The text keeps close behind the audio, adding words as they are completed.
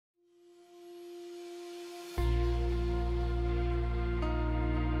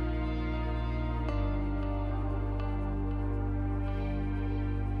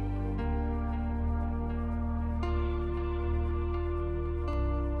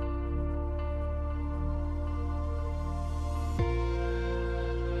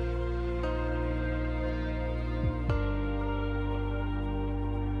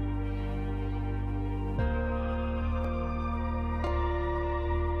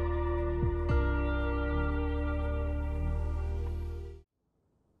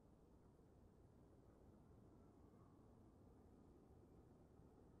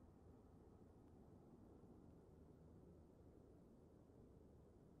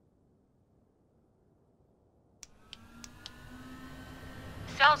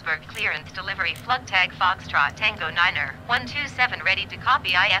Salzburg clearance delivery FLUGTAG Foxtrot Tango 9er 127 ready to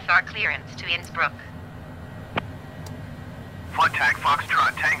copy IFR clearance to Innsbruck. FLUGTAG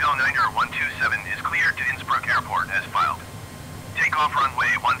Foxtrot Tango 9er 127 is cleared to Innsbruck Airport as filed. Takeoff runway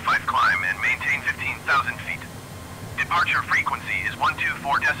 15 climb and maintain 15,000 feet. Departure frequency is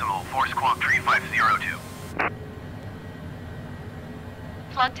 124.4 squawk 3502.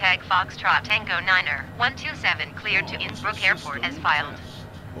 FLUGTAG Foxtrot Tango 9er 127 cleared to Innsbruck Airport as filed.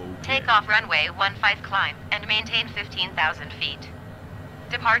 Takeoff runway 15 climb and maintain 15,000 feet.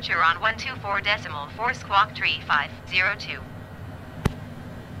 Departure on 124.4 squawk 3502.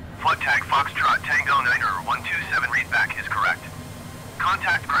 FLUGTAG Foxtrot Tango 9er 127 readback is correct.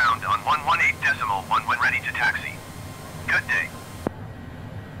 Contact ground on 118.1 when ready to taxi. Good day.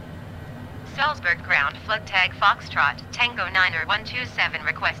 Salzburg ground FLUGTAG Foxtrot Tango 9er 127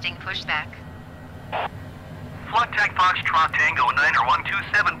 requesting pushback. FLUGTAG Foxtrot Tango 9er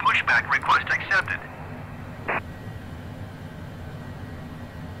 127 pushback request accepted.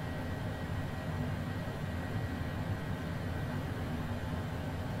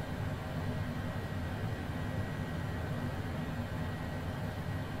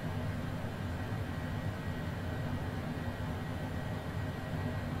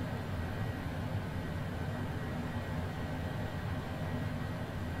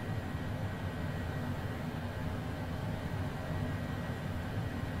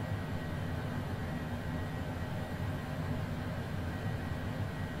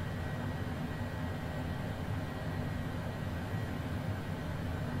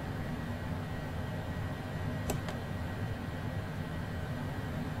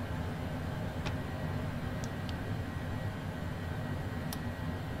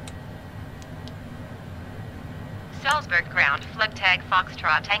 Salzburg ground FLUGTAG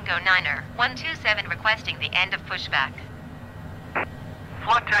Foxtrot Tango 9er 127 requesting the end of pushback.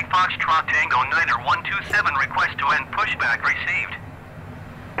 FLUGTAG Foxtrot Tango 9er 127 request to end pushback received.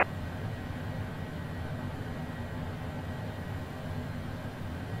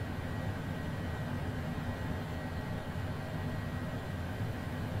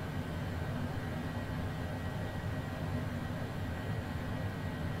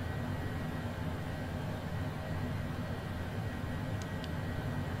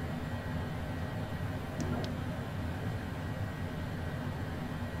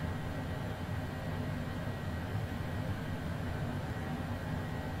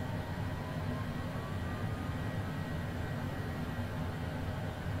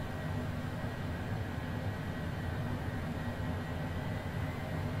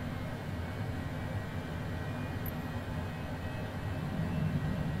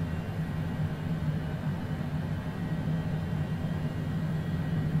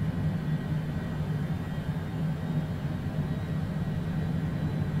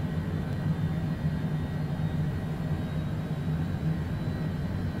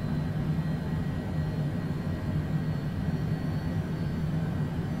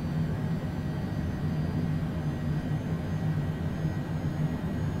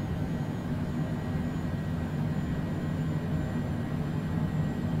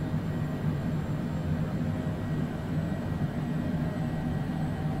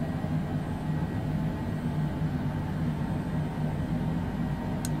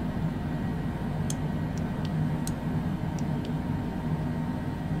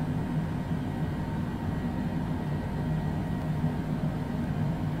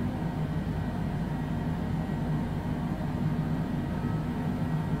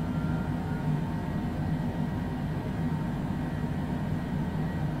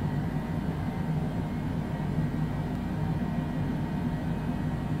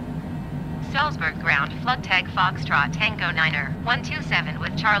 Salzburg ground FLUGTAG Foxtrot Tango 9er 127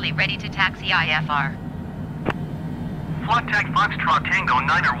 with Charlie ready to taxi IFR. FLUGTAG Foxtrot Tango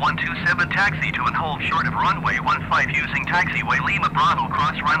 9er 127 taxi to and hold short of runway 15 using taxiway Lima Bravo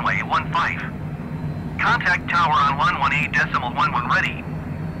cross runway 15. Contact tower on 118.1 when ready.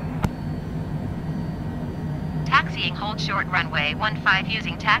 Taxiing hold short runway 15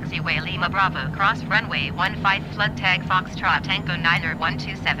 using taxiway Lima Bravo cross runway 15 FLUGTAG Foxtrot Tango 9er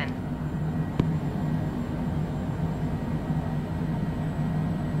 127.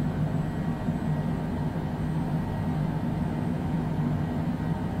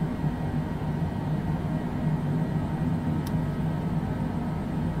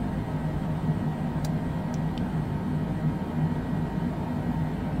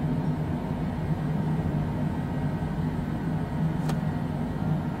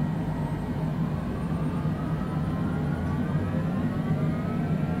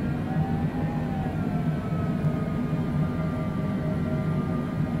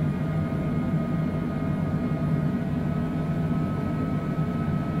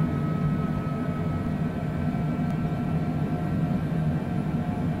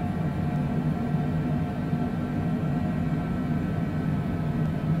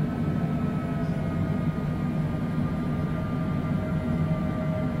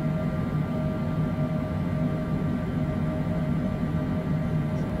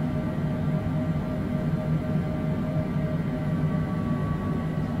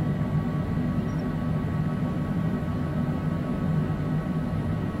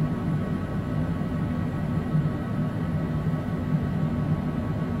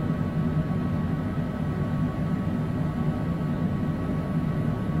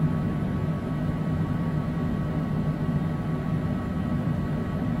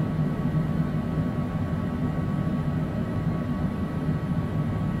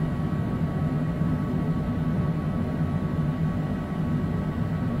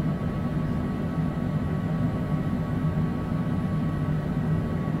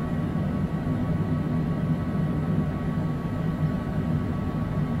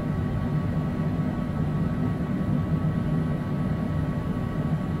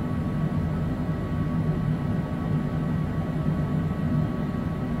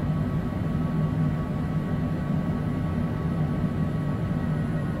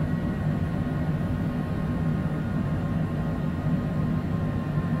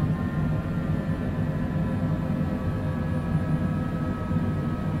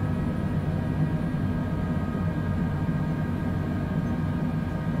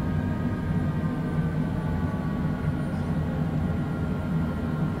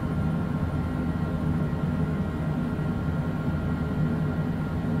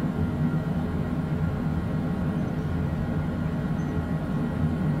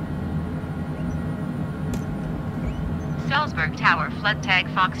 Salzburg Tower FLUGTAG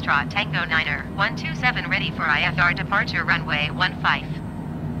Foxtrot Tango 9er 127 ready for IFR departure runway 15.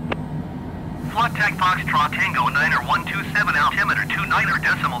 FLUGTAG Foxtrot Tango 9er 127 altimeter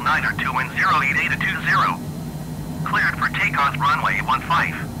 29er.9er 2 wind 088 20. Cleared for takeoff runway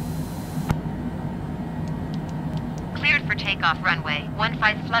 15. Cleared for takeoff runway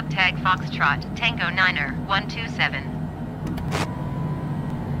 15 FLUGTAG Foxtrot Tango 9er 127.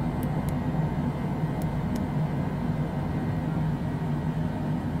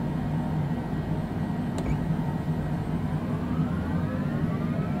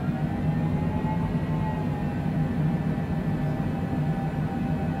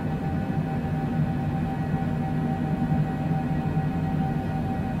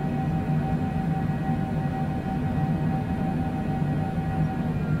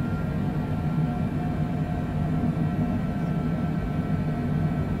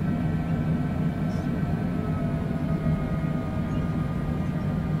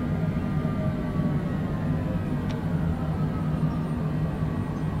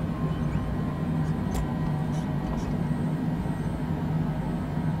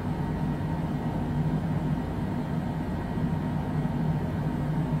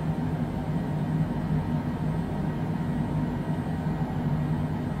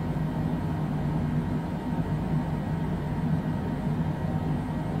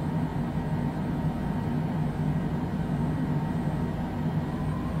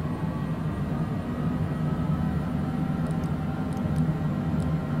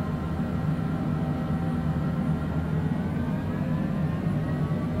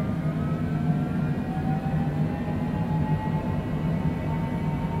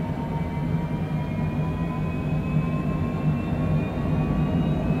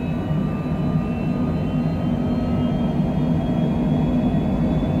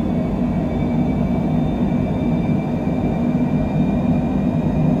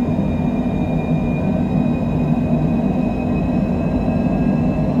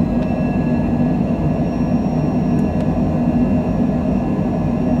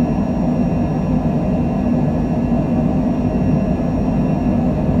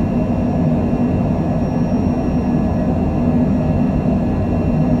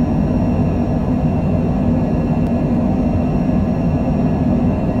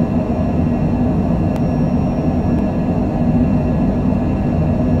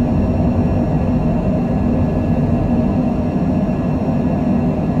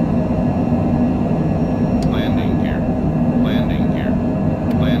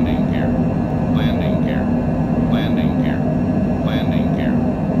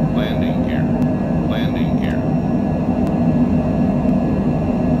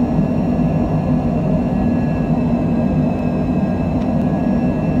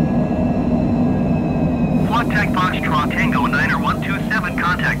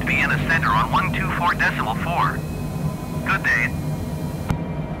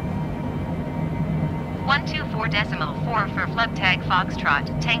 FLUGTAG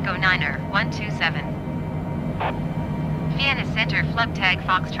Foxtrot Tango 9er 127. Vienna Center FLUGTAG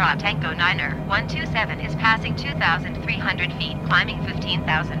Foxtrot Tango 9er 127 is passing 2,300 feet, climbing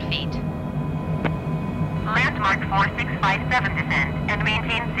 15,000 feet. Landmark 4657 descend and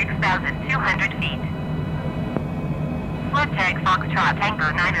maintain 6,200 feet. FLUGTAG Foxtrot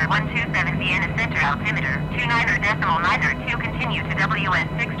Tango 9er 127 Vienna Center altimeter 29er.9er 2 continue to WS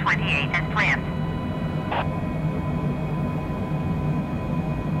 628 as planned.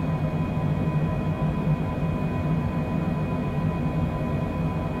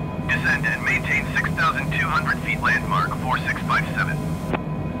 Descend and maintain 6,200 feet, landmark 4657.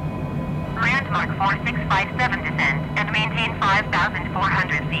 Landmark 4657 descend and maintain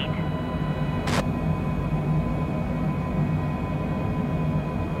 5,400 feet.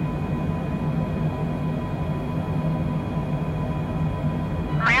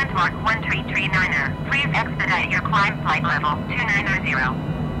 Landmark 1339er, please expedite your climb flight level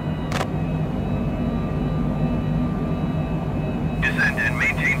 290. Descend and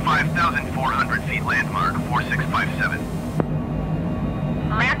maintain 5,400 feet, landmark 4657.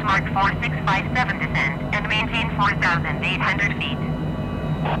 Landmark 4657 descend and maintain 4,800 feet.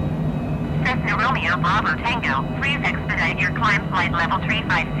 Cessna Romeo Bravo Tango, please expedite your climb flight level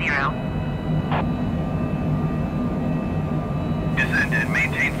 350. Descend and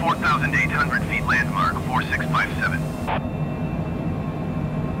maintain 4,800 feet, landmark 4657.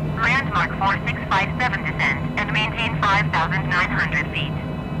 Landmark 4657 descend and maintain 5,900 feet.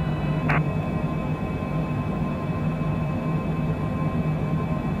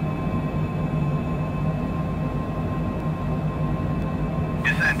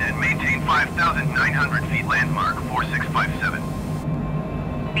 Descend and maintain 5,900 feet landmark 4657.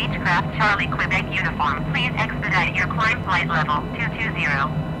 Beechcraft Charlie Quebec Uniform, please expedite your climb flight level 220.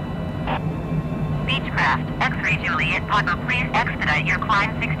 Beechcraft X-Ray Juliet Papa, please expedite your climb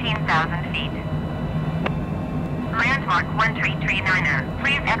 16,000 feet. Landmark 1339er,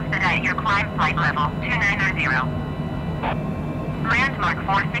 please expedite your climb flight level 290. Landmark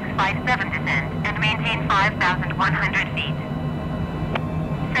 4657, descend and maintain 5,100 feet.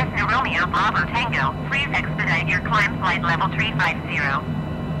 Cessna Romeo Bravo Tango, please expedite your climb flight level 350.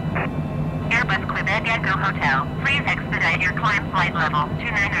 Airbus Quebec Echo Hotel, please expedite your climb flight level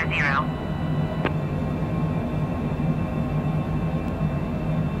 290.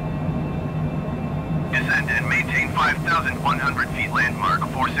 Descend and maintain 5,100 feet landmark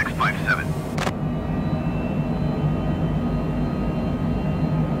 4657.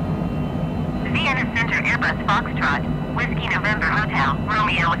 Vienna Center Airbus Foxtrot, Whiskey November Hotel,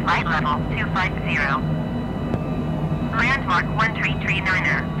 Romeo flight level 250. Landmark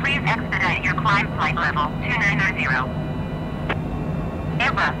 1339er, please expedite your climb flight level 290.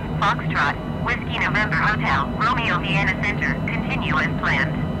 Airbus Foxtrot, Whiskey November Hotel, Romeo Vienna Center, continue as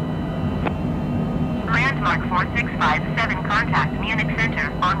planned. Landmark 4657, contact Munich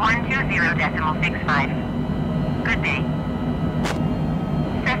Center on 120.65. Good day.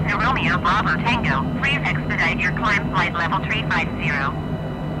 Cessna Romeo Bravo Tango, please expedite your climb flight level 350.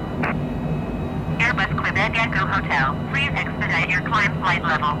 Airbus Quebec Echo Hotel, please expedite your climb flight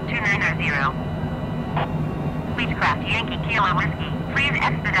level 290. Beechcraft Yankee Kilo Whiskey, please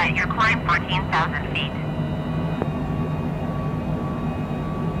expedite your climb 14,000 feet.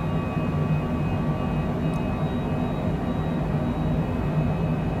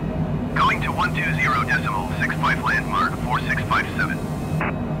 Going to 120.65 landmark 4657.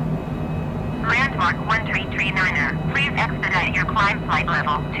 Landmark 1339er, please expedite your climb flight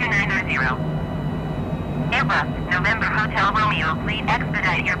level 290. Airbus November Hotel Romeo, please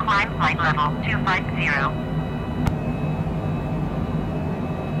expedite your climb flight level 250.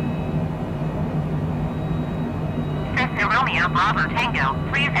 Cessna Romeo Bravo Tango,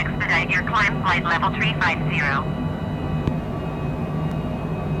 please expedite your climb flight level 350.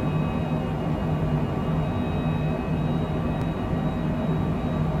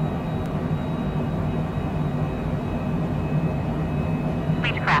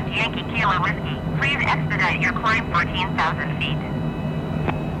 Yankee Kilo Whiskey, please expedite your climb 14,000 feet.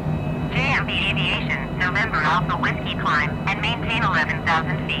 JMB Aviation, November Alpha Whiskey climb and maintain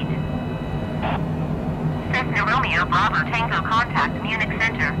 11,000 feet. Cessna Romeo Bravo Tango, contact Munich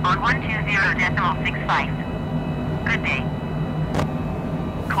Center on 120.65. Good day.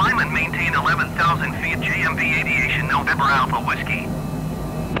 Climb and maintain 11,000 feet JMB Aviation, November Alpha Whiskey.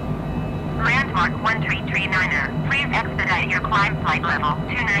 Landmark 1339er, please expedite your climb flight level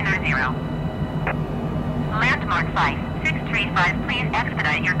 290. Landmark 5635, please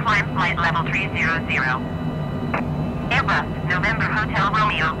expedite your climb flight level 300. Airbus November Hotel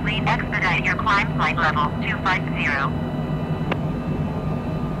Romeo, please expedite your climb flight level 250.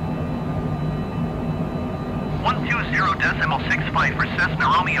 120.65 for Cessna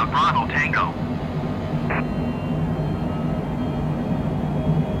Romeo Bravo Tango.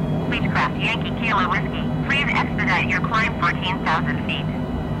 Beechcraft Yankee Kilo Whiskey, please expedite your climb 14,000 feet.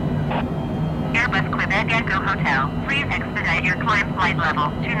 Airbus Quebec Echo Hotel, please expedite your climb flight level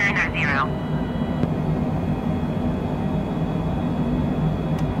 290.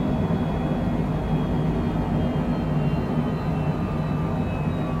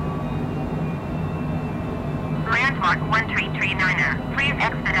 Landmark 1339er, please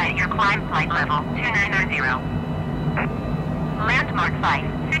expedite your climb flight level 290. Landmark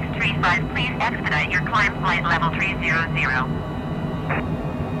 5635, please expedite your climb flight level 300.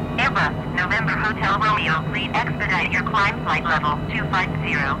 Airbus November Hotel Romeo, please expedite your climb flight level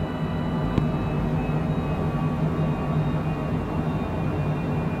 250.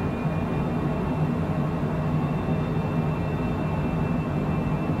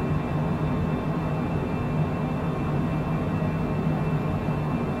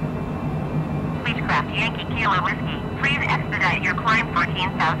 Beechcraft Yankee Kilo Whiskey, please expedite your climb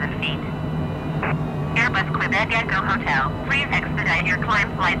 14,000 feet. Airbus Quebec Echo Hotel, please expedite your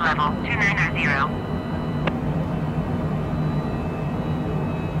climb flight level 290.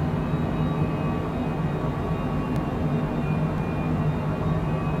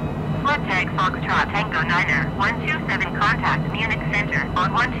 FLUGTAG Foxtrot Tango 9er, 127, contact Munich Center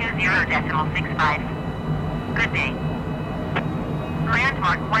on 120.65. Good day.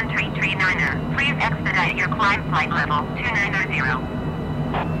 Landmark 1339er, please expedite your climb flight level 290.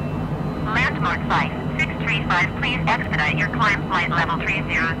 Landmark 635, please expedite your climb flight level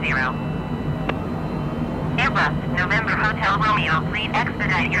 300. Airbus, November Hotel Romeo, please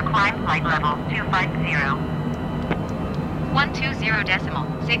expedite your climb flight level 250.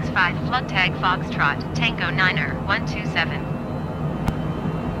 120.65 FLUGTAG Foxtrot, Tango Niner, 127.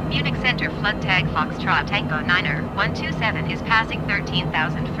 Munich Center FLUGTAG Foxtrot, Tango Niner, 127 is passing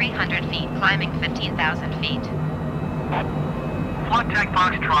 13,300 feet, climbing 15,000 feet. FLUGTAG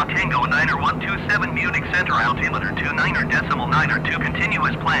Foxtrot Tango Niner 127 Munich Center altimeter 29.92 continue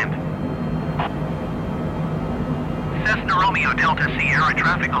as planned. Cessna Romeo Delta Sierra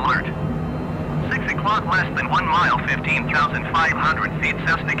traffic alert. 6 o'clock less than 1 mile 15,500 feet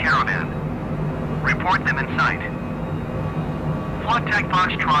Cessna Caravan. Report them in sight. FLUGTAG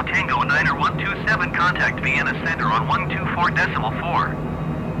Foxtrot Tango Niner 127 contact Vienna Center on 124.4.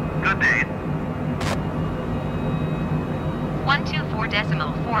 Good day.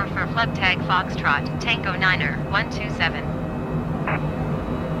 124.4 for FLUGTAG Foxtrot, Tango Niner, 127.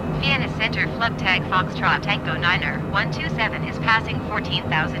 Vienna Center FLUGTAG Foxtrot, Tango Niner, 127 is passing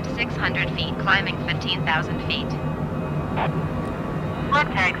 14,600 feet, climbing 15,000 feet.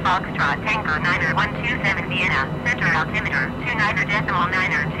 FLUGTAG Foxtrot Tango Niner 127 Vienna Center altimeter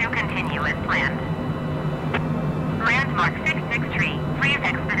 29.92 continue as planned. Landmark 663, please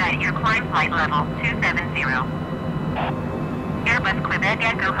expedite your climb flight level 270. Airbus Quebec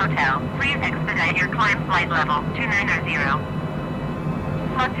Echo Hotel, please expedite your climb flight level 290.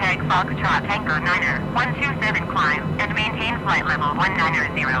 FLUGTAG Foxtrot Tango Niner 127 climb and maintain flight level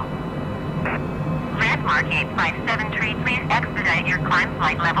 190. Landmark 8573, please expedite your climb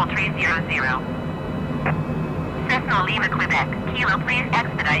flight level 300. Cessna Lima Quebec Kilo, please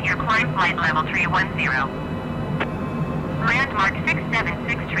expedite your climb flight level 310. Landmark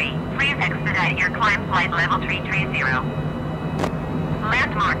 6763, please expedite your climb flight level 330.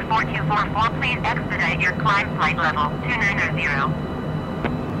 Landmark 4244, please expedite your climb flight level 290.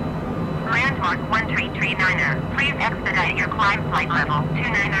 Landmark 1339er, please expedite your climb flight level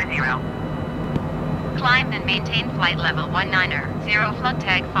 290. Climb and maintain flight level 190,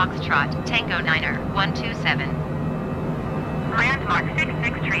 FLUGTAG Foxtrot, Tango Niner, 127. Landmark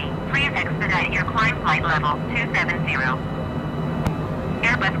 663, please expedite your climb flight level 270.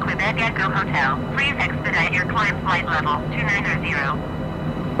 Airbus Quebec Echo Hotel, please expedite your climb flight level 290.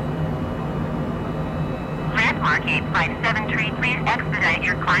 Landmark 8573, please expedite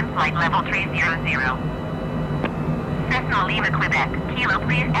your climb flight level 300. Cessna Lima Quebec Kilo,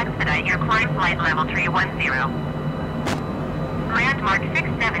 please expedite your climb flight level 310. Landmark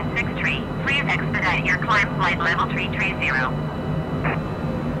 6763, please expedite your climb flight level 330.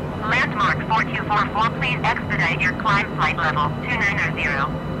 Landmark 4244, please expedite your climb flight level 290.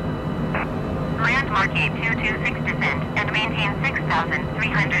 Landmark 8226, descend and maintain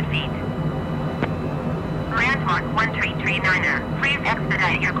 6,300 feet. Landmark 1339er, please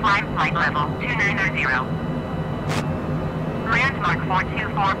expedite your climb flight level 290. Landmark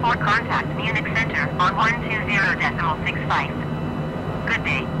 4244, contact Munich Center on 120.65. Good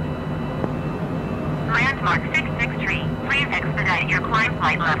day. Landmark 663, please expedite your climb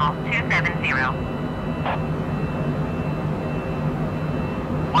flight level 270.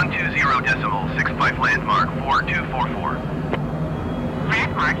 120.65 landmark 4244.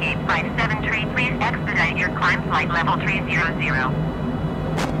 Landmark 8573, please expedite your climb flight level 300.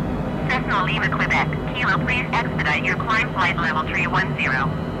 Cessna Lima Quebec Kilo, please expedite your climb flight level 310.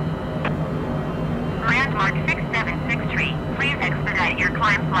 Landmark 6763, please expedite your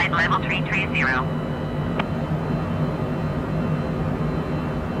climb flight level 330.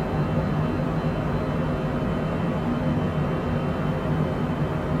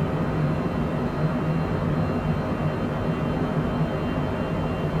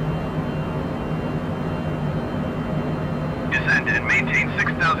 Descend and maintain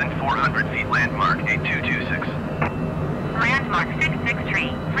 6,400 feet landmark 8226. Landmark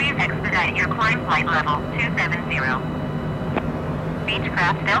 663, please expedite your climb flight level 270.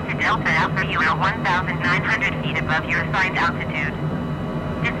 Beechcraft Delta Delta Alpha, you are 1,900 feet above your assigned altitude.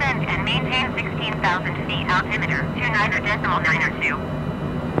 Descend and maintain 16,000 feet altimeter 29.92.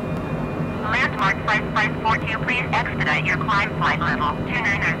 Landmark 5542, please expedite your climb flight level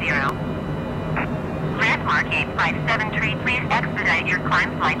 290. Landmark 8573, please expedite your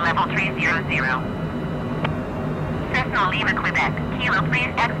climb flight level 300. Cessna Lima Quebec Kilo,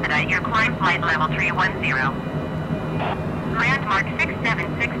 please expedite your climb flight level 310. Landmark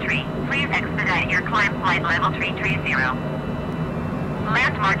 6763, please expedite your climb flight level 330.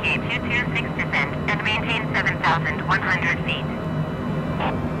 Landmark 8226, descend and maintain 7,100 feet.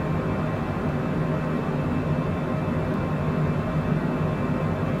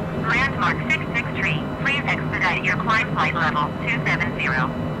 Landmark 663, please expedite your climb flight level 270.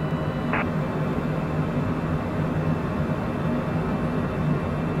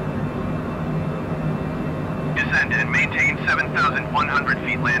 Descend and maintain 7,100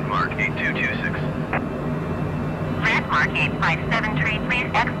 feet landmark 8226. Landmark 8573, please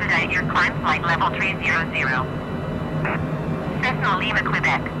expedite your climb flight level 300. Cessna Lima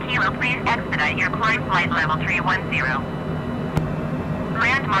Quebec, Kilo, please expedite your climb flight level 310.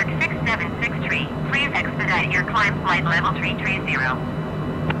 Landmark 6763, please expedite your climb flight level 330.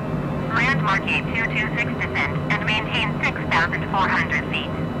 Landmark 8226, descend and maintain 6,400 feet.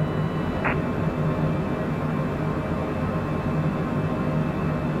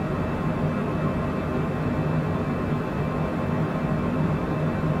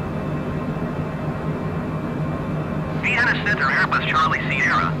 Vienna Center Airbus Charlie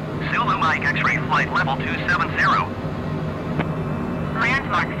Sierra, Zulu Mike X-ray flight level 270.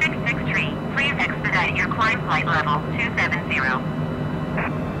 Landmark 663, please expedite your climb flight level 270.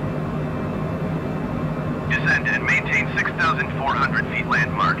 Descend and maintain 6,400 feet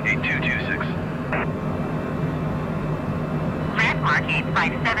landmark 8226. Landmark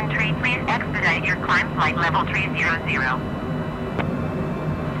 8573, please expedite your climb flight level 300.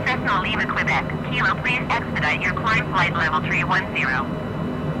 Cessna Lima Quebec, Kilo, please expedite your climb flight level 310.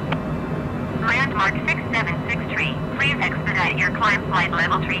 Landmark 6763, please expedite your climb flight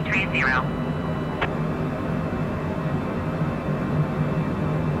level 330.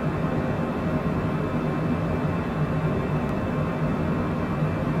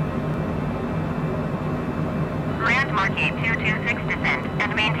 Landmark 8226, descend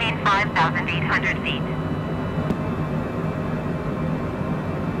and maintain 5,800 feet.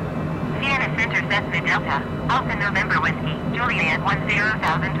 Vienna Center Cessna Delta, Alpha November Whiskey, Juliet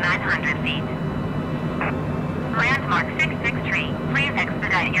 10,900 feet. Landmark 663, please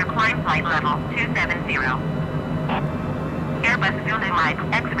expedite your climb flight level 270. Airbus Zulu Mike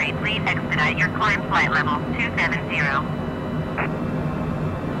X-ray, please expedite your climb flight level 270.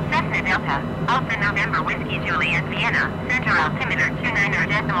 Cessna Delta, Alpha November Whiskey Juliet Vienna, center altimeter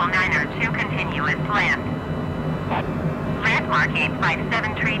 29.902, continue as planned. Landmark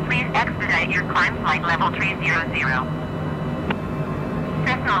 8573, please expedite your climb flight level 300.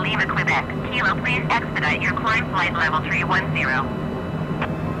 Cessna Lima Quebec, Kilo, please expedite your climb flight level 310.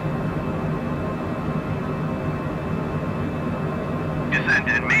 Descend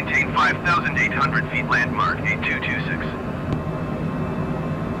and maintain 5,800 feet landmark 8226.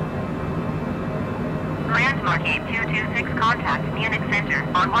 Landmark 8226, contact Munich Center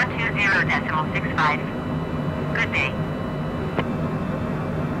on 120.65. Good day.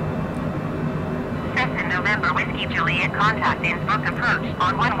 Cessna November Whiskey Juliet, contact Innsbruck Approach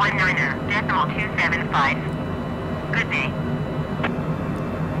on 119.275. Good day.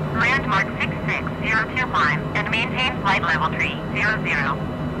 Landmark 6602, climb and maintain flight level 300.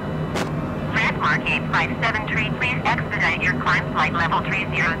 Landmark 8573, please expedite your climb flight level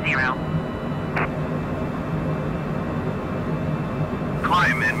 300.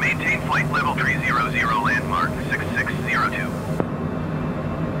 Climb and maintain flight level 300 landmark 6602.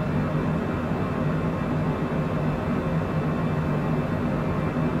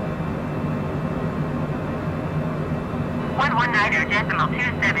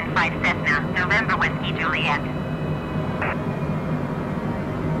 .275 Cessna, November Whiskey Juliet.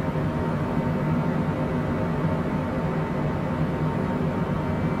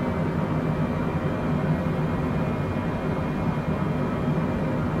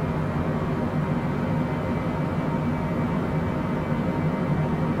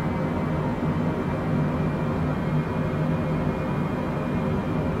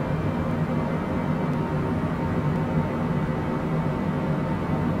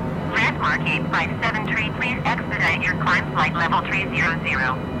 Landmark 8573, please expedite your climb flight level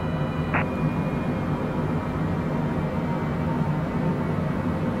 300.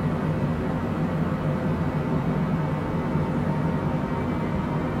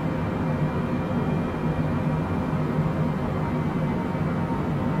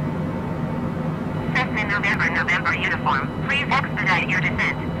 Cessna November uniform, please expedite your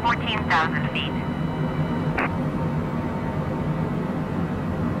descent, 14,000 feet.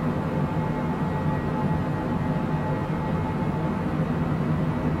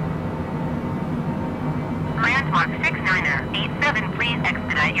 Landmark 6987, please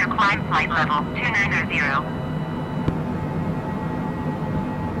expedite your climb flight level 290.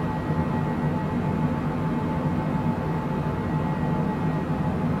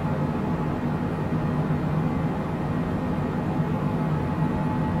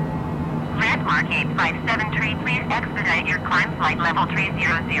 Landmark 8573, please expedite your climb flight level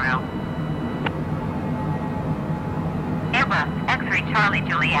 300. X-ray Charlie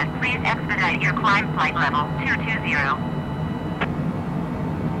Juliet, please expedite your climb flight level 220.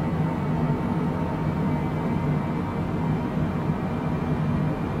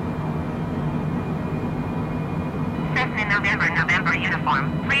 Cessna November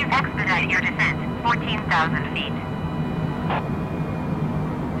uniform, please expedite your descent 14,000 feet.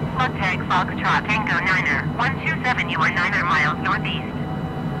 FLUGTAG Foxtrot Tango 9er 127, you are 9 miles northeast.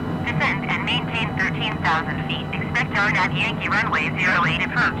 Descend and maintain 13,000 feet. Expect RNAV Yankee runway 08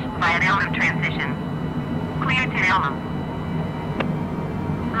 approach via Elmham transition. Clear to Elmham.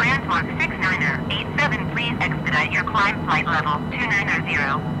 Landmark 69er 87, please expedite your climb flight level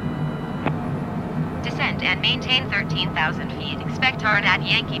 290. Descend and maintain 13,000 feet. Expect RNAV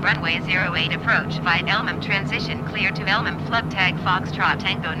Yankee runway 08 approach via Elmham transition. Clear to Elmham. FLUGTAG Foxtrot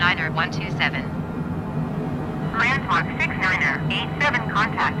Tango 9er 127. Landmark 69er 87,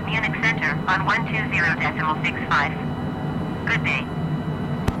 contact Munich Center on 120.65. Good day.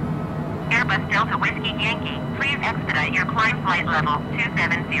 Airbus Delta Whiskey Yankee, please expedite your climb flight level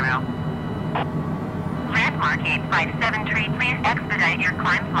 270. Landmark 857 please expedite your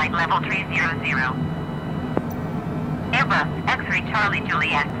climb flight level 300. Airbus X-ray Charlie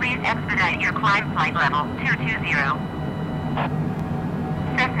Juliet, please expedite your climb flight level 220.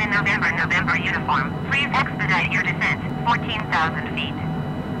 Cessna November uniform, please expedite your descent 14,000 feet.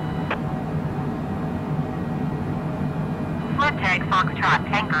 FLUGTAG Foxtrot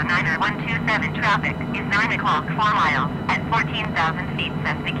Tango 9er 127, traffic is 9 o'clock 4 miles at 14,000 feet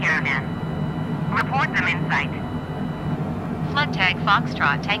Cessna Caravan. Report them in sight. FLUGTAG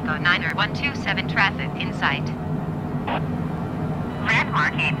Foxtrot Tango 9er 127, traffic in sight.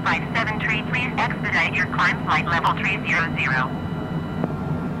 Landmark 857 please expedite your climb flight level 300.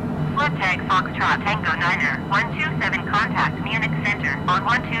 FLUGTAG Foxtrot Tango 9er 127, contact Munich Center on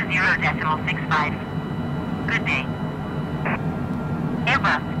 120.65. Good day.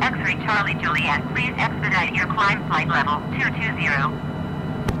 Airbus X-ray Charlie Juliet, please expedite your climb flight level 220.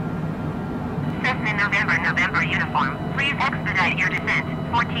 Cessna November uniform, please expedite your descent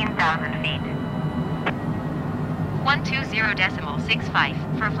 14,000 feet. 120.65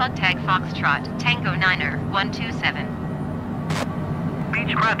 for FLUGTAG Foxtrot Tango 9er 127.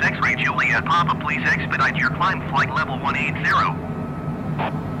 Beechcraft X-ray Juliet Papa, please expedite your climb flight level 180.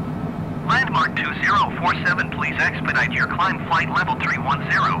 Landmark 2047, please expedite your climb flight level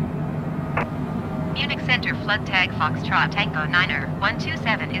 310. Munich Center FLUGTAG Foxtrot Tango 9er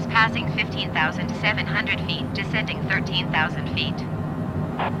 127 is passing 15,700 feet, descending 13,000 feet.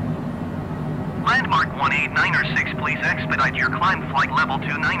 Landmark 18906, please expedite your climb flight level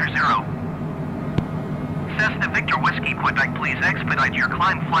 290. Cessna Victor Whiskey Quebec, please expedite your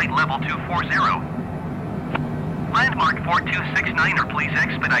climb flight level 240. Landmark 4269er, please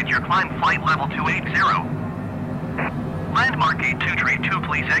expedite your climb flight level 280. Landmark 8232,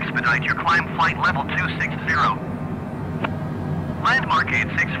 please expedite your climb flight level 260. Landmark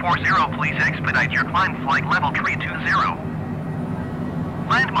 8640, please expedite your climb flight level 320.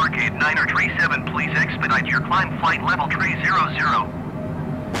 Landmark 8937, please expedite your climb flight level 300.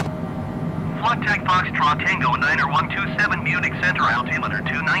 FLUGTAG Foxtrot Tango 9er 127, Munich Center altimeter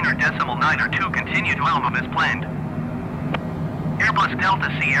 29.902, continue to Elmham as planned. Airbus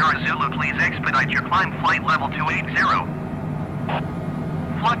Delta Sierra Zulu, please expedite your climb flight level 280.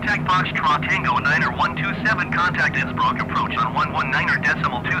 FLUGTAG Foxtrot Tango 9er 127, contact Innsbruck Approach on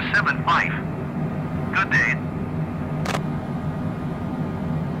 119.275. Good day.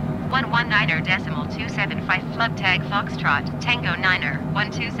 119.275 FLUGTAG Foxtrot Tango 9er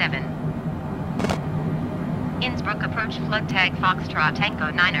 127. Innsbruck Approach FLUGTAG Foxtrot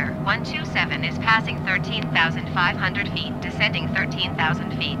Tango 9er 127 is passing 13,500 feet, descending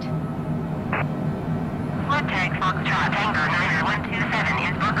 13,000 feet. FLUGTAG Foxtrot Tango 9er 127,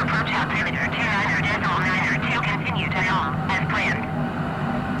 Innsbruck Approach altimeter 29.902, continue to Elm as planned.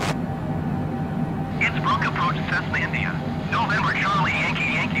 Innsbruck Approach Cessna India, November Charlie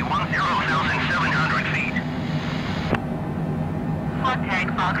Yankee 10,700 feet. FLUGTAG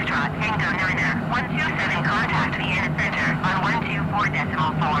Foxtrot Tango 9er 127, contact Vienna Center on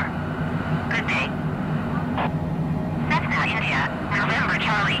 124.4. Good day. Cessna India, November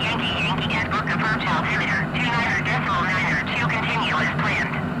Charlie Yankee Innsbruck Approach altimeter 29.902, continue as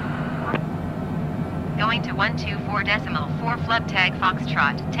planned. Going to 124.4 FLUGTAG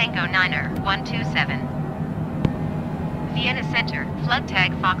Foxtrot Tango 9er 127. Vienna Center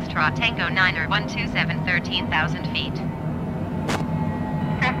FLUGTAG Foxtrot Tango 9er 127, 13,000 feet.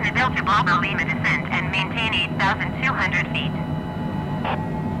 Cessna Delta Bravo Lima descend and maintain 8,200 feet.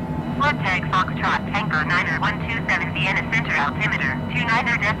 FLUGTAG Foxtrot Tango 9er 127, Vienna Center altimeter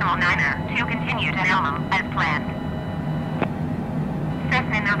 29.902, continue to Elmham as planned.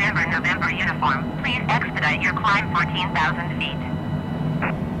 Cessna November uniform, please expedite your climb 14,000 feet.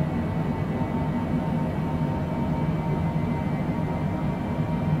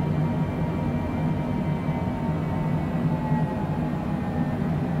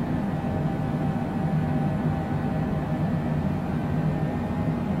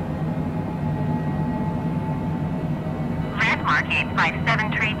 Landmark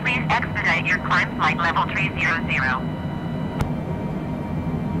 8573, please expedite your climb flight level 300.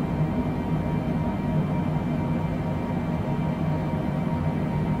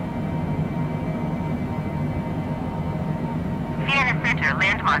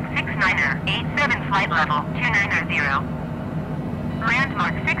 Landmark 6987, flight level 290.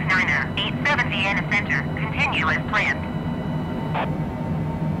 Landmark 6987, Vienna Center, continue as planned.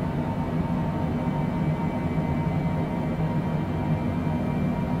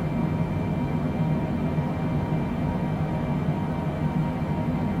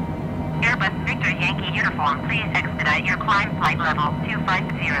 Airbus Victor Yankee uniform, please expedite your climb flight level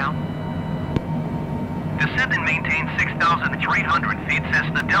 250. Descend and maintain 6,300 feet,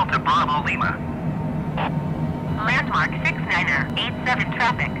 Cessna Delta Bravo Lima. Landmark 6987,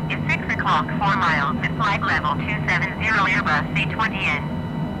 traffic is 6 o'clock 4 miles at flight level 270, Airbus A20N.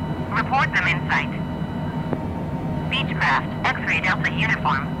 Report them in sight. Beechcraft X-ray Delta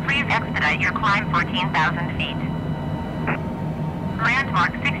uniform, please expedite your climb 14,000 feet.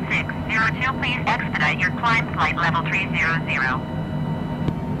 Landmark 6602, please expedite your climb flight level 300.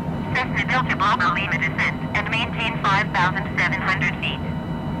 Cessna Delta Bravo Lima descent and maintain 5,700 feet.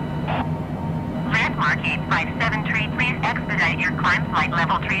 Landmark 8573, please expedite your climb flight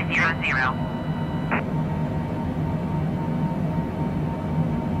level 300.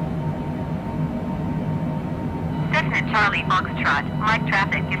 Cessna Charlie Foxtrot, light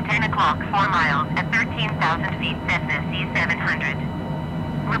traffic is 10 o'clock 4 miles at 13,000 feet, Cessna C700.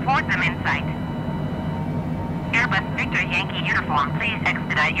 Report them in sight. Airbus Victor Yankee uniform, please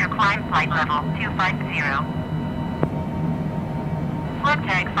expedite your climb flight level 250.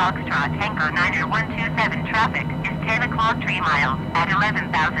 FLUGTAG Foxtrot Tango 9127, traffic is 10 o'clock 3 miles at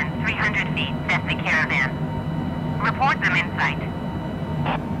 11,300 feet, Cessna Caravan. Report them in sight.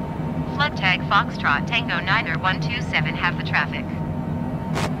 FLUGTAG Foxtrot Tango 9127, have the traffic.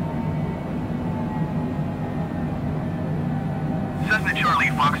 Cessna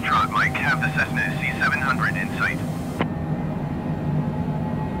Charlie Foxtrot Mike, have the Cessna C700 in sight.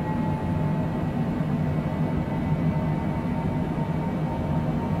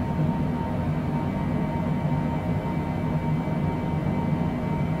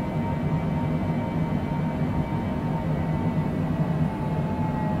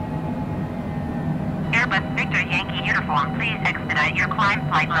 Airbus Victor Yankee uniform, please expedite your climb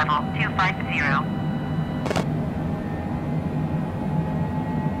flight level 250.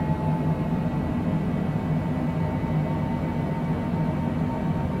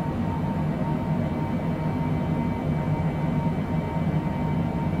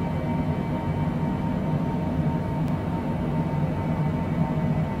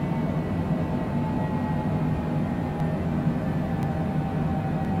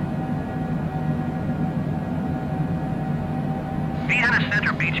 Vienna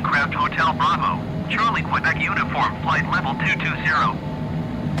Center Beechcraft Hotel Bravo, Charlie Quebec uniform, flight level 220.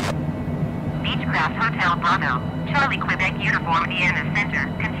 Beechcraft Hotel Bravo, Charlie Quebec uniform, Vienna Center,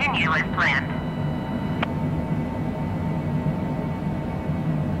 continue as planned.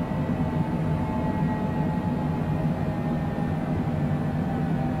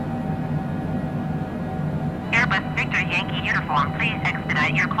 Airbus Victor Yankee uniform, please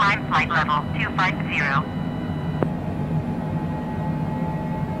expedite your climb flight level 250.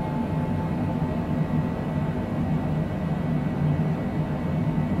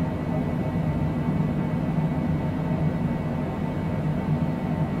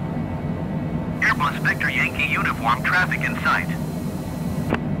 Airbus Victor Yankee uniform, traffic in sight.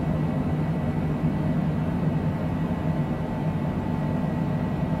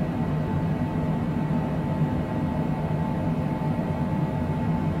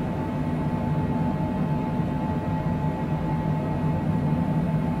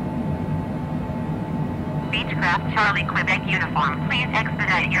 Beechcraft Charlie Quebec uniform, please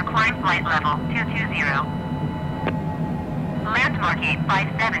expedite your climb flight level 220. Landmark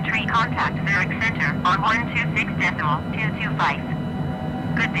 8573, contact Zurich Center on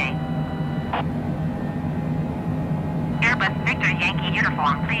 126.225. Good day. Airbus Victor Yankee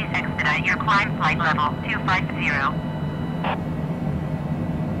uniform, please expedite your climb flight level 250.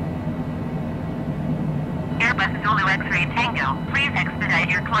 Airbus Zulu X-ray Tango, please expedite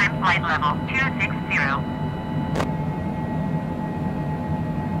your climb flight level 260.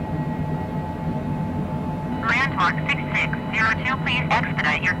 Landmark 6602, please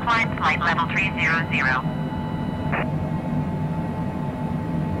expedite your climb flight level 300.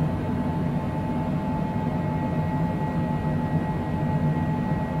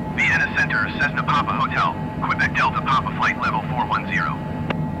 Vienna Center, Cessna Papa Hotel, Quebec Delta Papa flight level 410.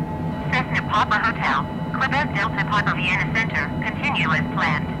 Cessna Papa Hotel, Quebec Delta Papa Vienna Center, continue as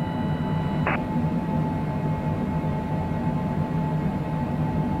planned.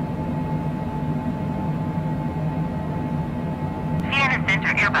 Vienna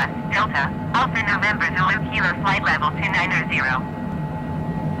Center Airbus Delta, Alpha November Zulu Kilo flight level 290.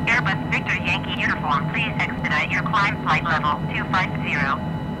 Airbus Victor Yankee Uniform, please expedite your climb flight level 250.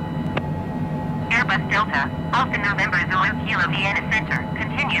 Airbus Delta, Alpha November Zulu Kilo Vienna Center,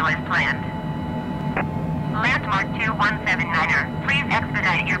 continue as planned. Landmark 2179er, please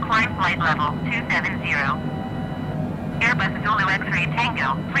expedite your climb flight level 270. Airbus Zulu X-Ray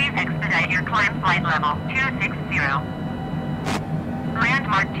Tango, please expedite your climb flight level 260.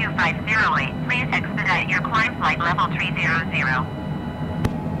 Landmark 2508, please expedite your climb flight level 300.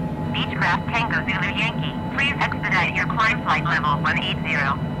 Beechcraft Tango Zulu Yankee, please expedite your climb flight level 180.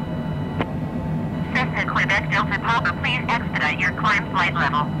 Cessna Quebec Delta Papa, please expedite your climb flight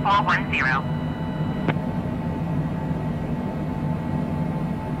level 410.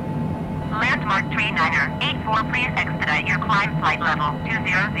 Landmark 3984, please expedite your climb flight level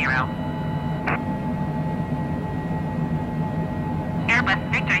 200. Airbus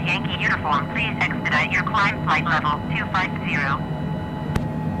Victor Yankee Uniform, please expedite your climb flight level 250.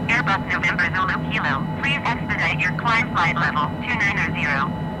 Airbus November Zulu Kilo, please expedite your climb flight level 290.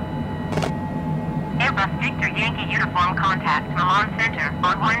 Airbus Victor Yankee Uniform, contact Milan Center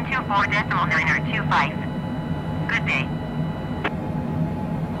on 124.925. Good day.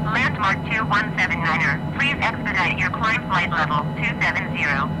 Landmark 2179er, please expedite your climb flight level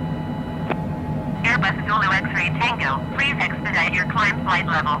 270. Airbus Zulu X-Ray Tango, please expedite your climb flight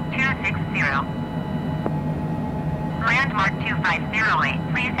level 260. Landmark 2508,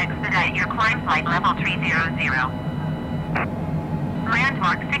 please expedite your climb flight level 300.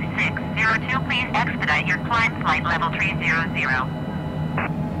 Landmark 6602, please expedite your climb flight level 300.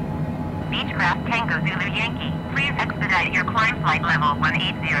 Beechcraft Tango Zulu Yankee, please expedite your climb flight level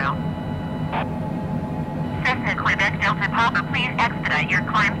 180. Cessna Quebec Delta Papa, please expedite your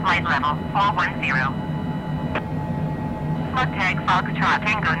climb flight level 410. FLUGTAG Foxtrot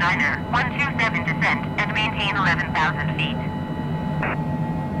Tango 9er, 127 descent and maintain 11,000 feet.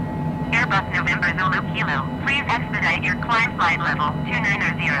 Airbus November Zulu Kilo, please expedite your climb flight level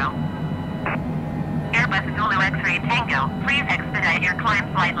 290. Airbus Zulu X-Ray Tango, please expedite your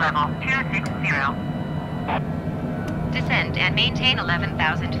climb flight level 260. Descend and maintain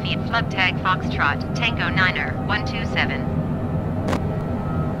 11,000 feet. FLUGTAG Foxtrot Tango 9er, 127.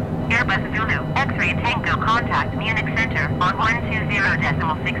 Airbus Zulu X-Ray Tango, contact Munich Center on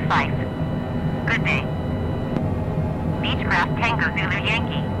 120.65. Good day. Beechcraft Tango Zulu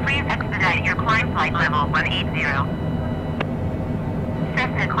Yankee, please expedite your climb flight level 180.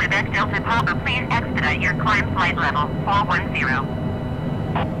 Cessna Quebec Delta Papa, please expedite your climb flight level 410.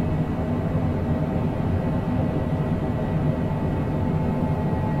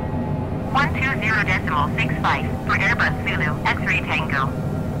 .65 for Airbus Zulu X-Ray Tango.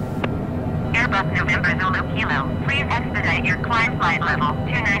 Airbus November Zulu Kilo, please expedite your climb flight level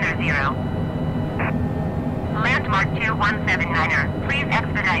 290. Landmark 2179er, please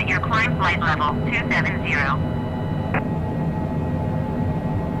expedite your climb flight level 270.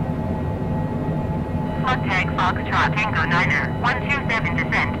 FLUGTAG Foxtrot Tango 9er, 127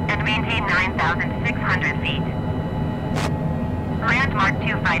 descent and maintain 9,600 feet. Landmark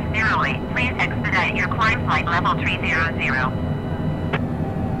 2508, please expedite your climb flight level 300.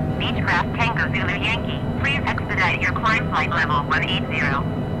 Beechcraft Tango Zulu Yankee, please expedite your climb flight level 180.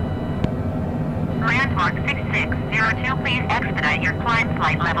 Landmark 6602, please expedite your climb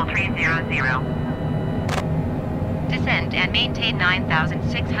flight level 300. Descend and maintain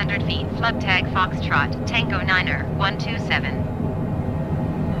 9,600 feet. FLUGTAG Foxtrot Tango 9er, 127.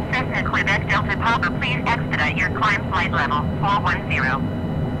 Cessna Quebec Delta Papa, please expedite your climb flight level 410.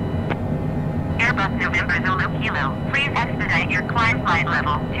 Airbus November Zulu Kilo, please expedite your climb flight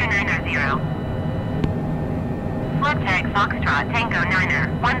level 290. FLUGTAG Foxtrot Tango 9er,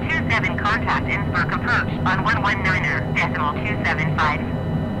 127, contact Innsbruck Approach on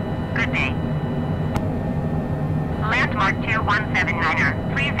 119.275. Good day. Landmark 2179er,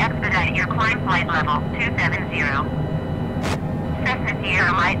 please expedite your climb flight level 270. Cessna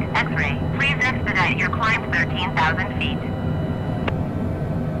Sierra Mike X-Ray, please expedite your climb 13,000 feet.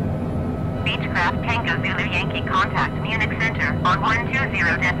 Beechcraft Tango Zulu Yankee, contact Munich Center on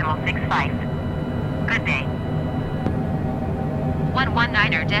 120.65. Good day.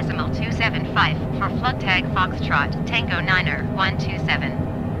 9.275 for FLUGTAG Foxtrot Tango 9er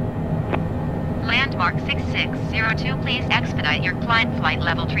 127. Landmark 6602, please expedite your climb flight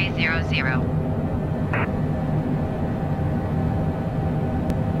level 300.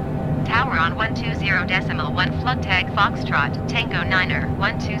 Tower on 120.1 FLUGTAG Foxtrot Tango 9er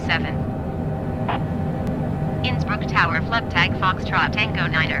 127. Innsbruck Tower FLUGTAG Foxtrot Tango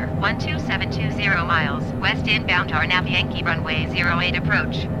 9er 12720 miles west inbound RNAV08 runway 08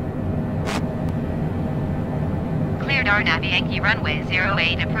 approach. Cleared RNAV08 runway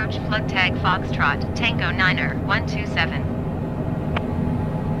 08 approach FLUGTAG Foxtrot Tango 9er 127.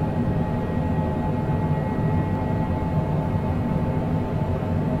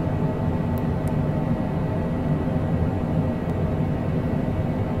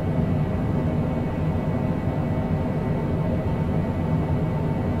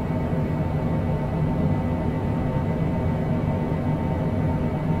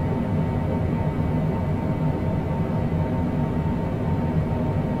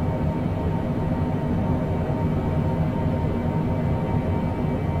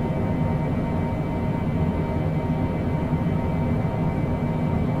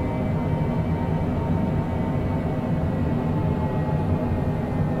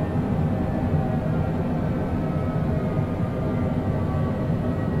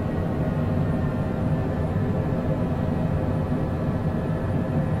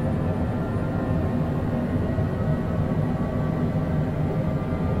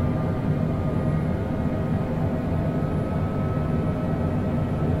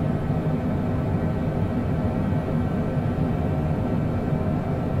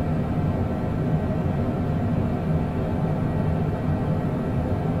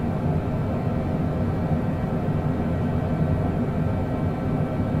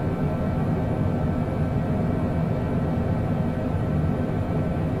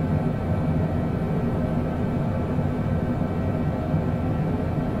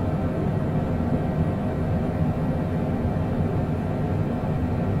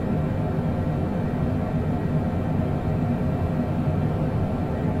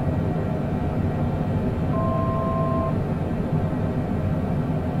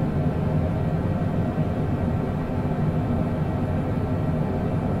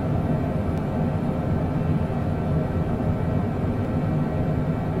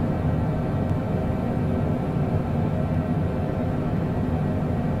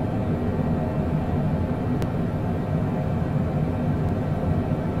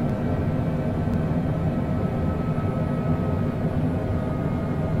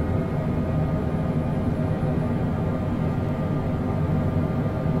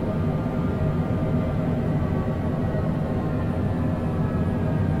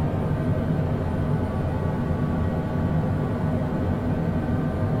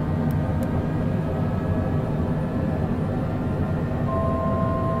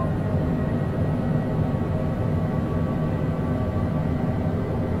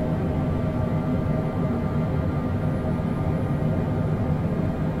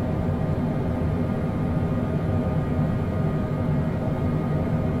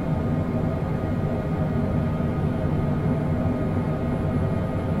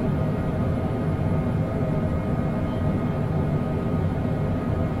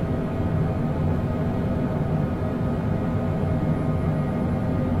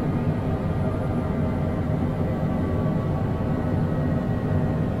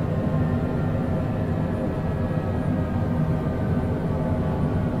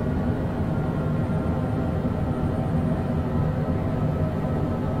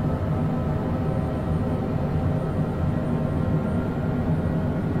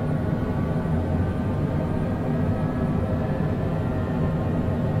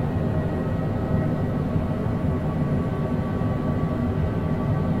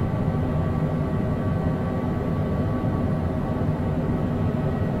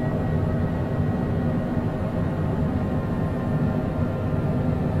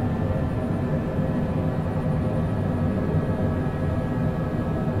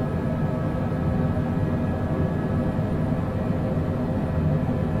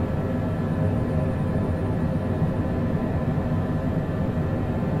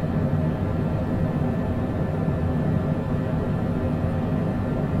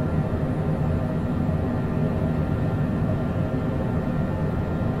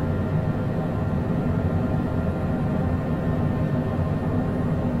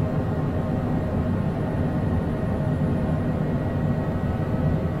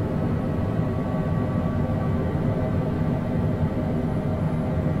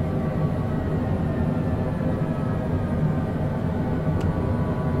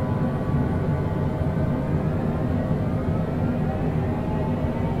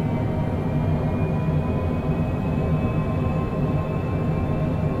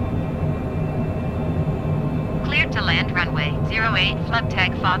 Cleared to land runway 08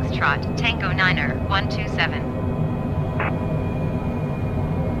 FLUGTAG Foxtrot Tango Niner 127.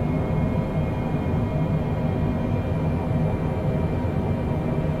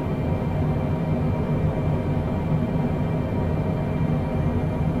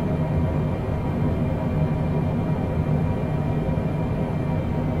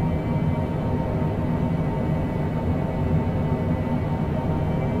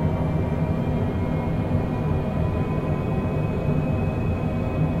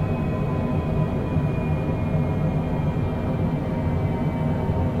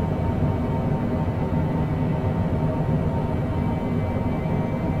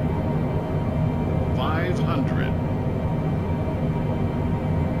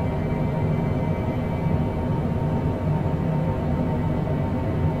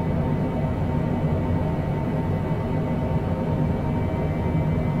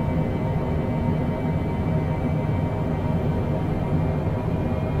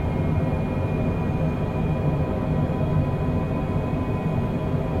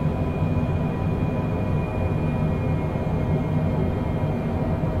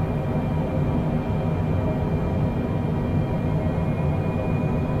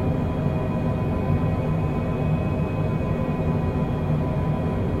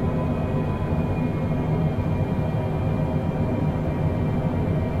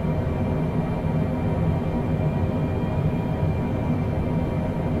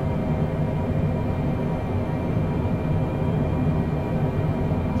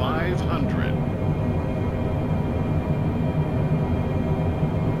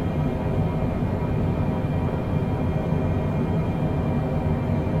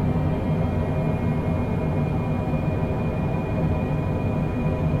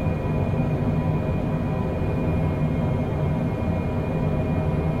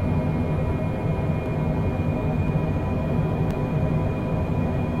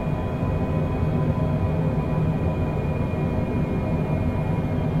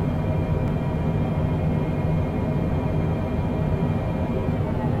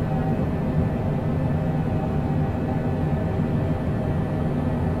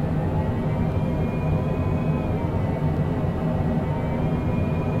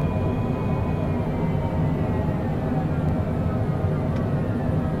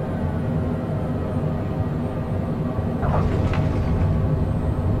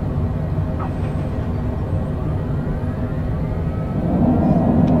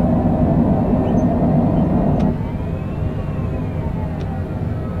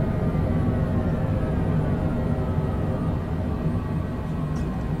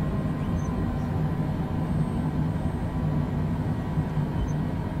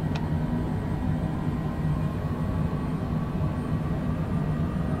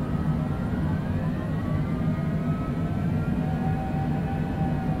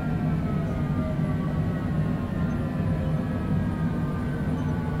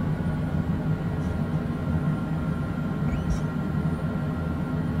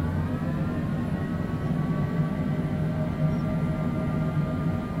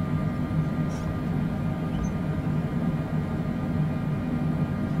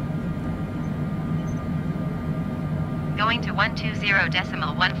 Going to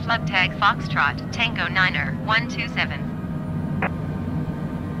 120.1 FLUGTAG Foxtrot Tango Niner 127.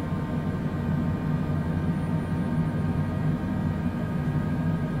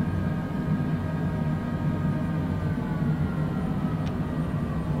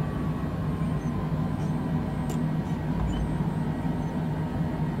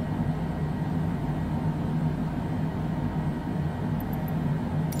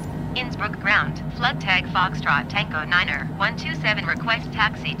 Innsbruck ground, FLUGTAG Foxtrot Tango Niner 127 request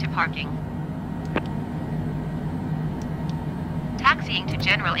taxi to parking. Taxiing to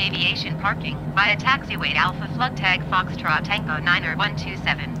general aviation parking via taxiway Alpha FLUGTAG Foxtrot Tango Niner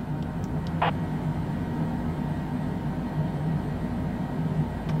 127.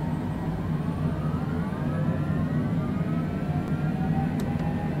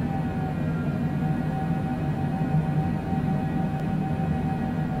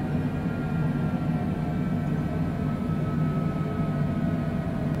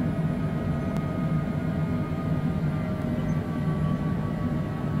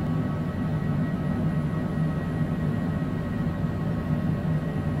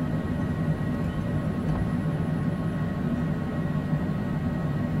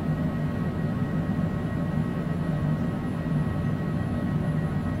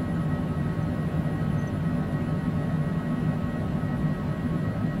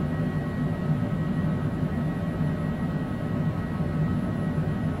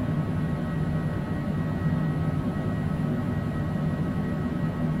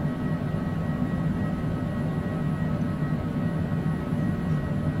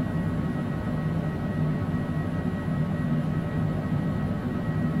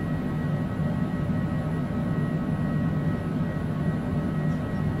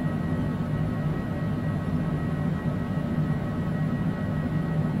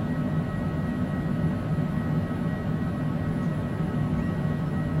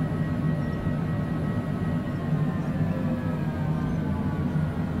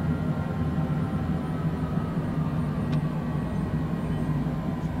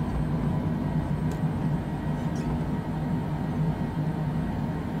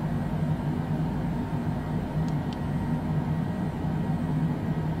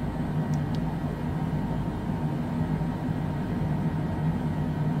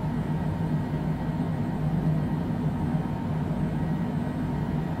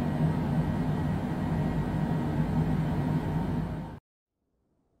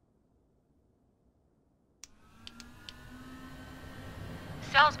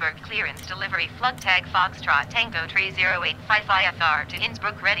 Salzburg clearance delivery FLUGTAG Foxtrot Tango 3085 IFR to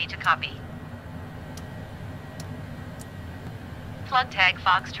Innsbruck ready to copy. FLUGTAG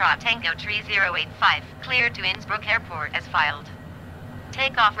Foxtrot Tango 3085 cleared to Innsbruck Airport as filed.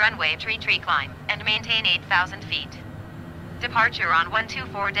 Take off runway tree climb and maintain 8,000 feet. Departure on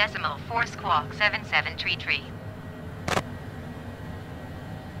 124.4 squawk 77 tree.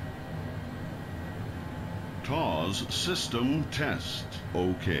 TAWS system test.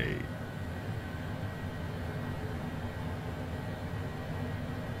 OK.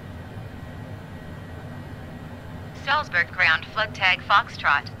 Salzburg ground FLUGTAG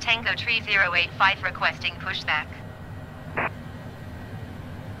Foxtrot Tango 3085 requesting pushback.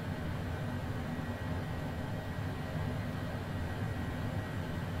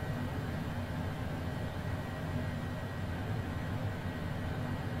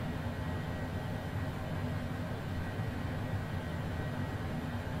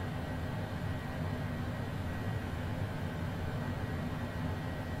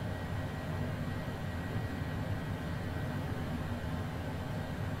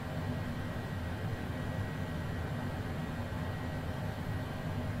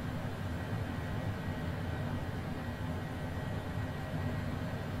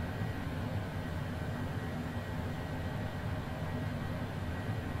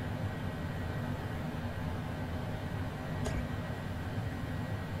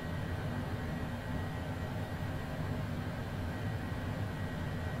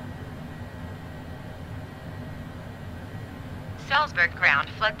 Salzburg ground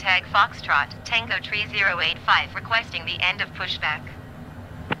FLUGTAG Foxtrot Tango 3085 requesting the end of pushback.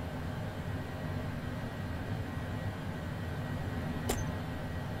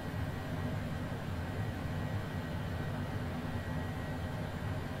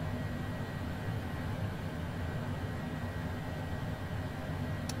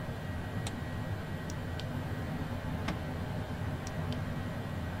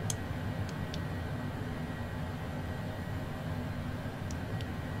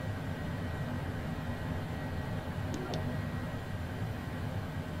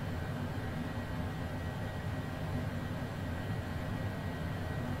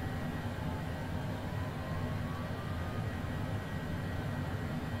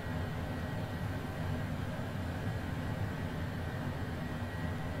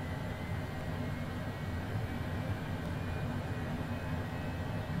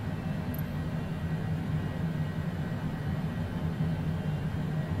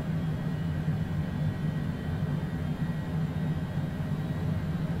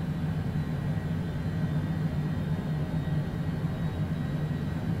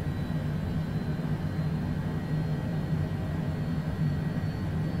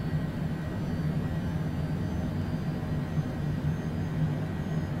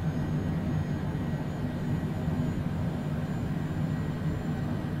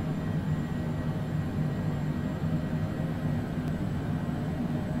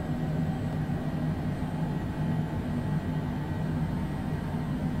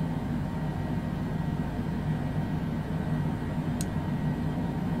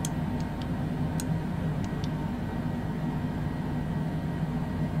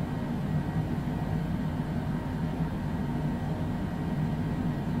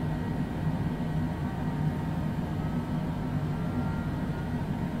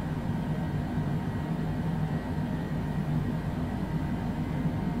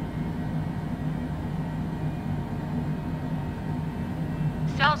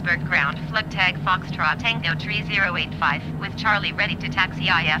 Salzburg ground FLUGTAG Foxtrot Tango 3085 with Charlie ready to taxi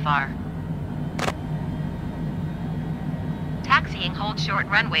IFR. Taxiing hold short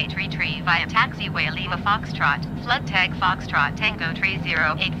runway tree via taxiway Lima Foxtrot FLUGTAG Foxtrot Tango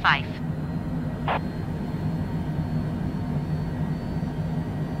 3085.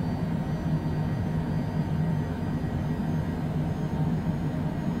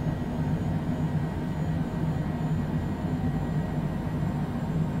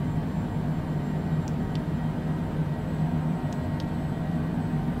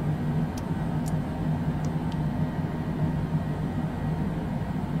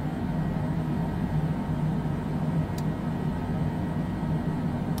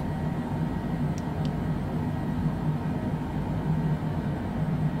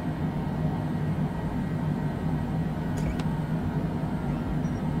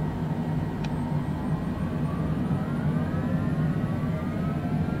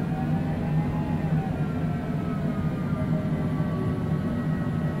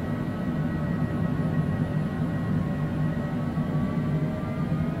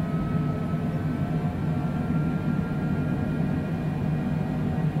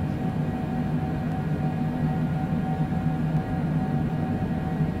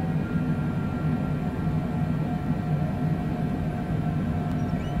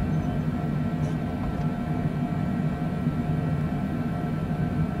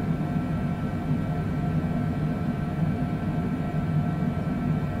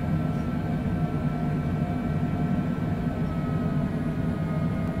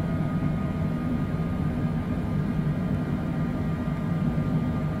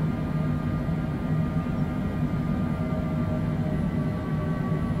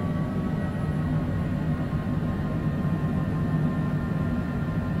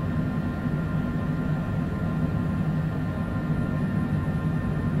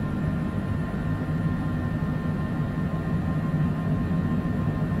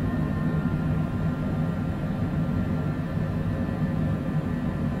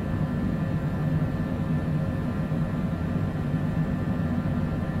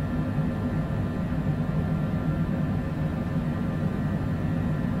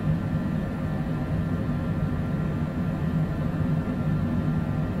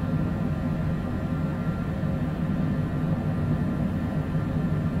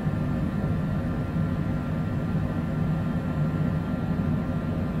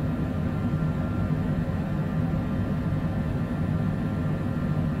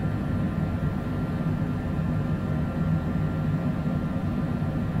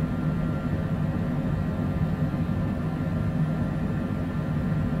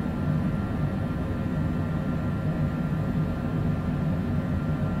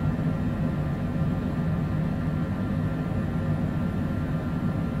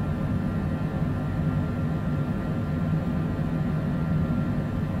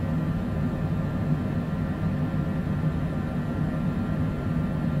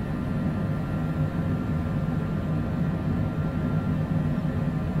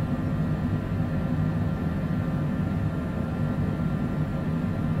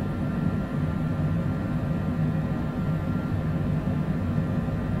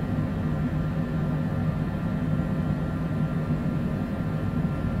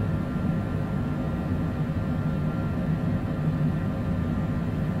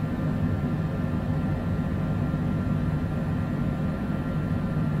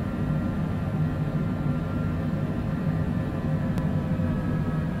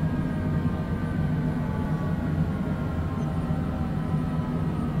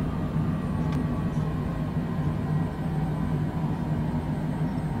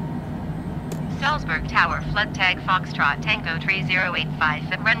 Salzburg Tower, FLUGTAG Foxtrot Tango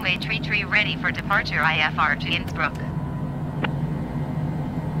 3085 at runway tree ready for departure IFR to Innsbruck.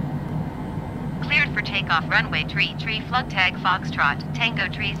 Cleared for takeoff runway tree FLUGTAG Foxtrot Tango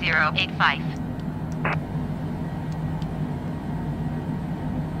 3085.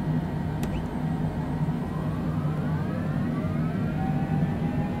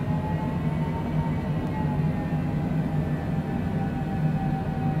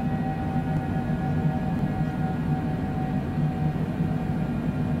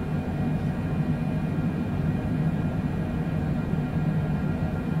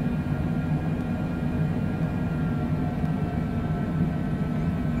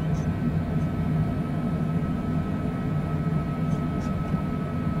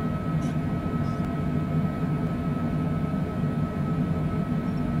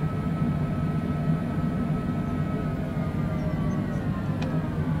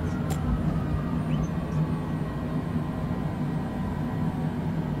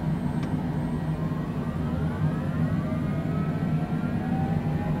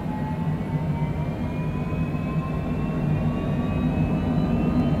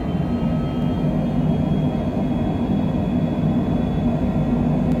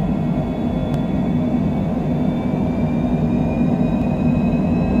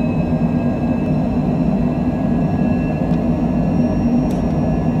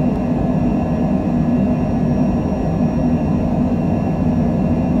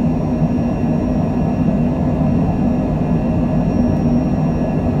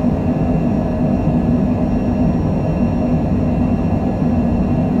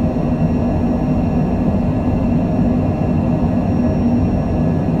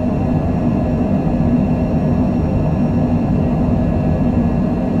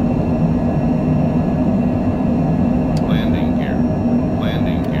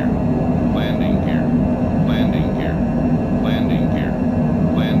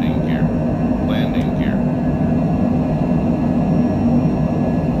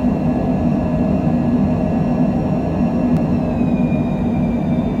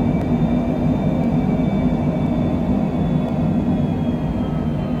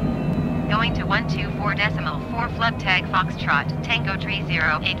 Going to 124.4 FLUGTAG Foxtrot Tango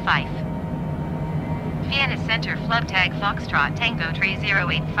 3085. Vienna Center FLUGTAG Foxtrot Tango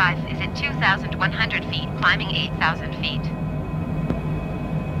 3085 is at 2,100 feet, climbing 8,000 feet.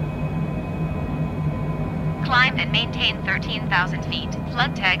 Climb and maintain 13,000 feet,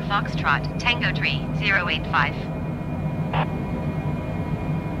 FLUGTAG Foxtrot Tango 3085.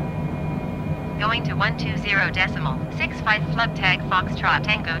 Going to 120.65 FLUGTAG Foxtrot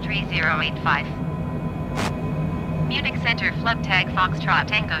Tango 3085. Munich Center FLUGTAG Foxtrot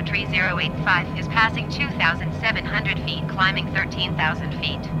Tango 3085 is passing 2,700 feet, climbing 13,000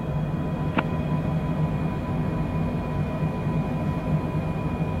 feet.